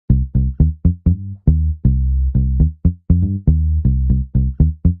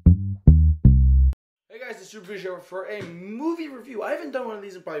Super Show for a movie review. I haven't done one of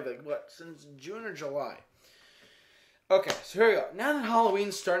these in probably since June or July. Okay, so here we go. Now that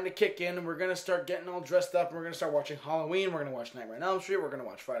Halloween's starting to kick in and we're going to start getting all dressed up and we're going to start watching Halloween, we're going to watch Nightmare on Elm Street, we're going to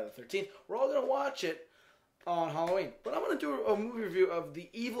watch Friday the 13th. We're all going to watch it on Halloween. But I'm going to do a movie review of The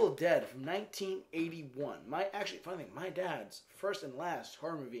Evil Dead from 1981. Funny thing, my dad's first and last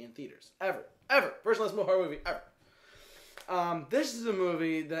horror movie in theaters. Ever. First and last horror movie ever. This is a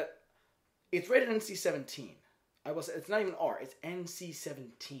movie that, it's rated NC-17. I will say, it's not even R, it's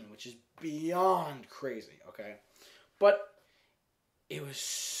NC-17, which is beyond crazy, okay? But it was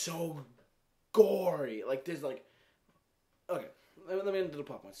so gory. Like, there's like... Okay, let me into the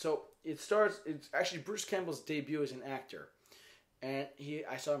plot point. So, it's actually Bruce Campbell's debut as an actor. And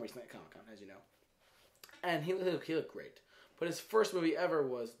I saw him recently at Comic-Con, as you know. And he looked great. But his first movie ever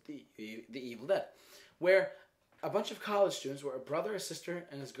was The Evil Dead. Where a bunch of college students, were a brother, a sister,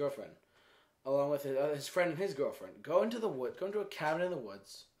 and his girlfriend, along with his friend and his girlfriend, go into a cabin in the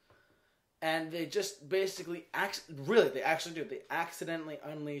woods. And they just basically, they accidentally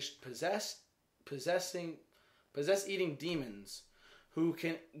unleash possess-eating demons who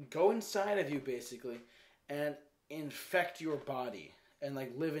can go inside of you, basically, and infect your body, and,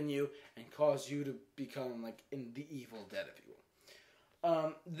 like, live in you, and cause you to become, like, in the Evil Dead, if you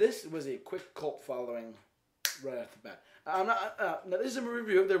will. This was a quick cult following right off the bat. Now, this is a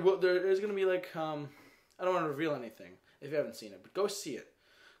review. There's going to be, like, I don't want to reveal anything if you haven't seen it, but go see it.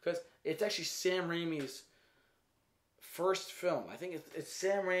 Because it's actually Sam Raimi's first film. I think it's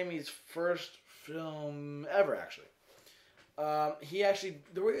Sam Raimi's first film ever, actually. He actually,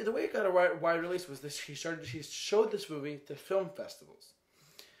 the way it got a wide release was this. He showed this movie to film festivals.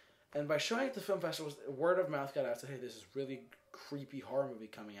 And by showing it to film festivals, word of mouth got out, said, hey, this is really creepy horror movie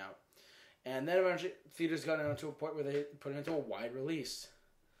coming out. And then eventually theaters got into a point where they put it into a wide release.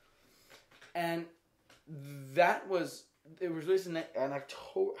 And it was released in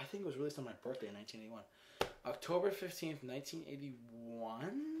October. I think it was released on my birthday in 1981. October 15th,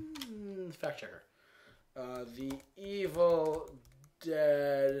 1981. Fact checker. The Evil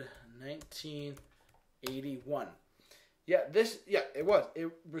Dead 1981. It was.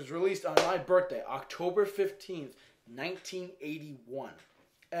 It was released on my birthday, October 15th, 1981.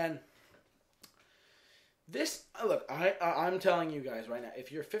 And this, look, I'm telling you guys right now,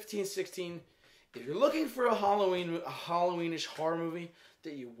 if you're 15, 16, if you're looking for a Halloweenish horror movie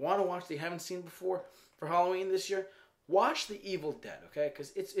that you want to watch that you haven't seen before for Halloween this year, watch The Evil Dead, okay?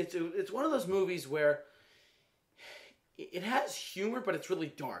 Because it's one of those movies where it has humor, but it's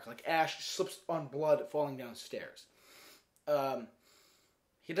really dark. Like Ash slips on blood falling downstairs.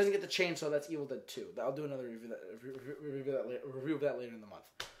 He doesn't get the chainsaw. That's Evil Dead 2. I'll do another review of that later in the month.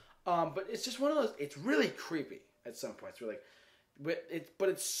 But it's just one of those. It's really creepy at some points. Really. But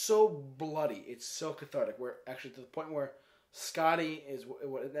it's so bloody, it's so cathartic. Where actually to the point where Scotty is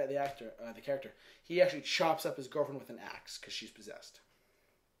the character. He actually chops up his girlfriend with an axe because she's possessed.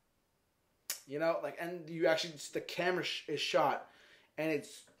 You know, like, and you actually the camera is shot, and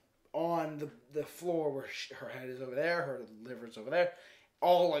it's on the floor where her head is over there, her liver is over there,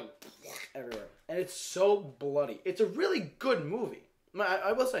 all like everywhere, and it's so bloody. It's a really good movie.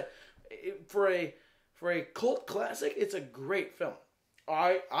 I will say, for a cult classic, it's a great film.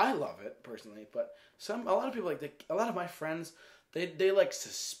 I love it personally, but a lot of people a lot of my friends, they like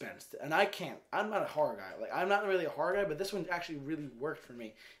suspense, and I can't. I'm not a horror guy. Like, I'm not really a horror guy, but this one actually really worked for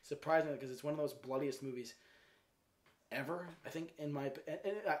me, surprisingly, because it's one of those bloodiest movies ever. I think in my,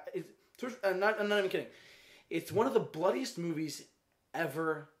 I'm not even kidding. It's one of the bloodiest movies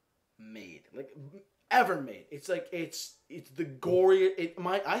ever made. Like, ever made. It's like it's the gory.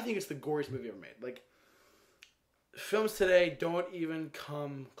 I think it's the goriest movie ever made. Like, films today don't even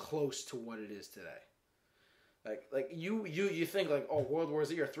come close to what it is today. Like you think like, oh, World War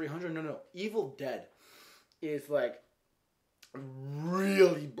Z or 300? No. Evil Dead is like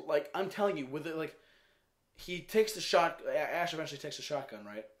really, like, I'm telling you, with it, like, he takes the shot. Ash eventually takes the shotgun,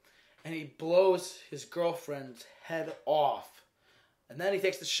 right, and he blows his girlfriend's head off. And then he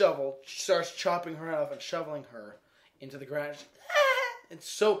takes the shovel, starts chopping her off and shoveling her into the ground. It's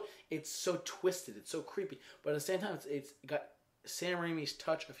so twisted. It's so creepy. But at the same time, it's got Sam Raimi's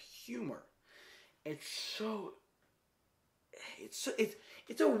touch of humor. It's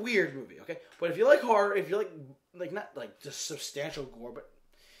a weird movie, okay? But if you like horror, if you like not like just substantial gore, but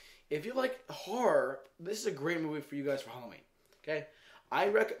if you like horror, this is a great movie for you guys for Halloween. Okay,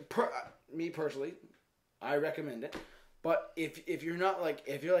 me personally, I recommend it. But if you're not like,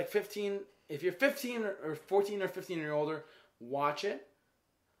 if you're like 15, if you're 15 or 14 or 15 or older, watch it.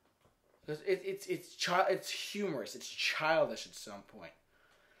 Because it's humorous, it's childish at some point.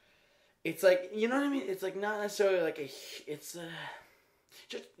 It's like, you know what I mean? It's like not necessarily like it's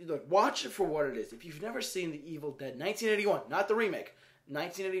just look, watch it for what it is. If you've never seen The Evil Dead, 1981, not the remake,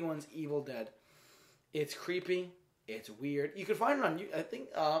 1981's Evil Dead, it's creepy, it's weird. You can find it on, I think,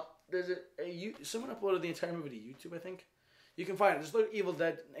 there's someone uploaded the entire movie to YouTube, I think. You can find it. Just look at Evil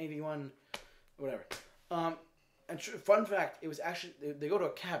Dead 81, whatever. And fun fact, it was actually, they go to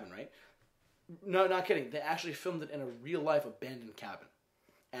a cabin, right? No, not kidding. They actually filmed it in a real life abandoned cabin.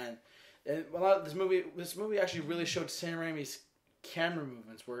 And a lot of this movie actually really showed Sam Raimi's camera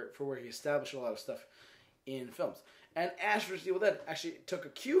movements where he established a lot of stuff in films. And Ash vs. Evil Dead actually took a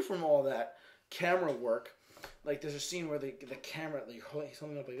cue from all that camera work. Like there's a scene where the camera, like, he's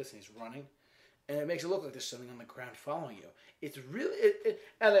holding up like this and he's running. And it makes it look like there's something on the ground following you. It's really,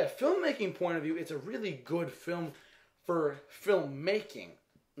 at a filmmaking point of view, it's a really good film for filmmaking.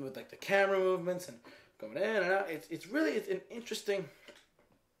 With like the camera movements and going in and out. It's an interesting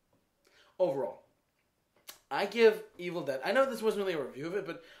overall. I give Evil Dead, I know this wasn't really a review of it,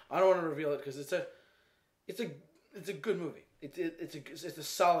 but I don't want to reveal it because it's a good movie. It's a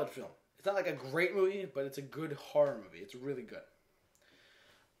solid film. It's not like a great movie, but it's a good horror movie. It's really good.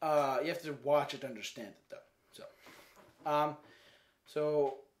 You have to watch it to understand it, though.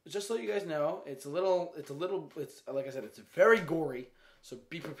 So just so you guys know, it's like I said, it's very gory. So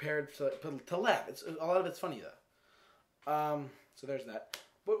be prepared to laugh. A lot of it's funny though. So there's that.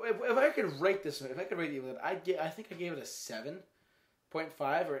 But if I could rate this, if I could rate Evil Dead, I think I gave it a 7.5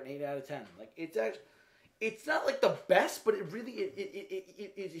 or an 8 out of 10. Like it's not like the best, but it really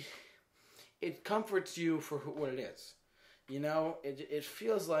it comforts you for what it is. You know, it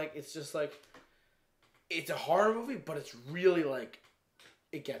feels like it's just like it's a horror movie, but it's really like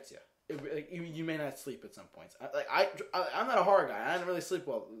it gets you. You may not sleep at some points. I'm not a horror guy. I didn't really sleep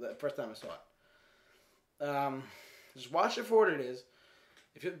well the first time I saw it. Just watch it for what it is.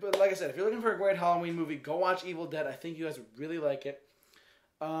 But like I said, if you're looking for a great Halloween movie, go watch Evil Dead. I think you guys would really like it.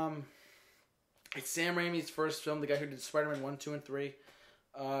 It's Sam Raimi's first film, the guy who did Spider-Man 1, 2, and 3.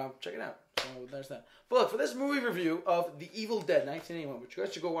 Check it out. So there's that. But look, for this movie review of The Evil Dead 1981, which you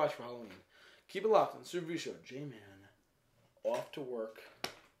guys should go watch for Halloween, keep it locked on the Super Review Show. J-Man, off to work.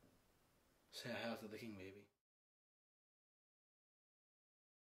 Say how's the licking, baby.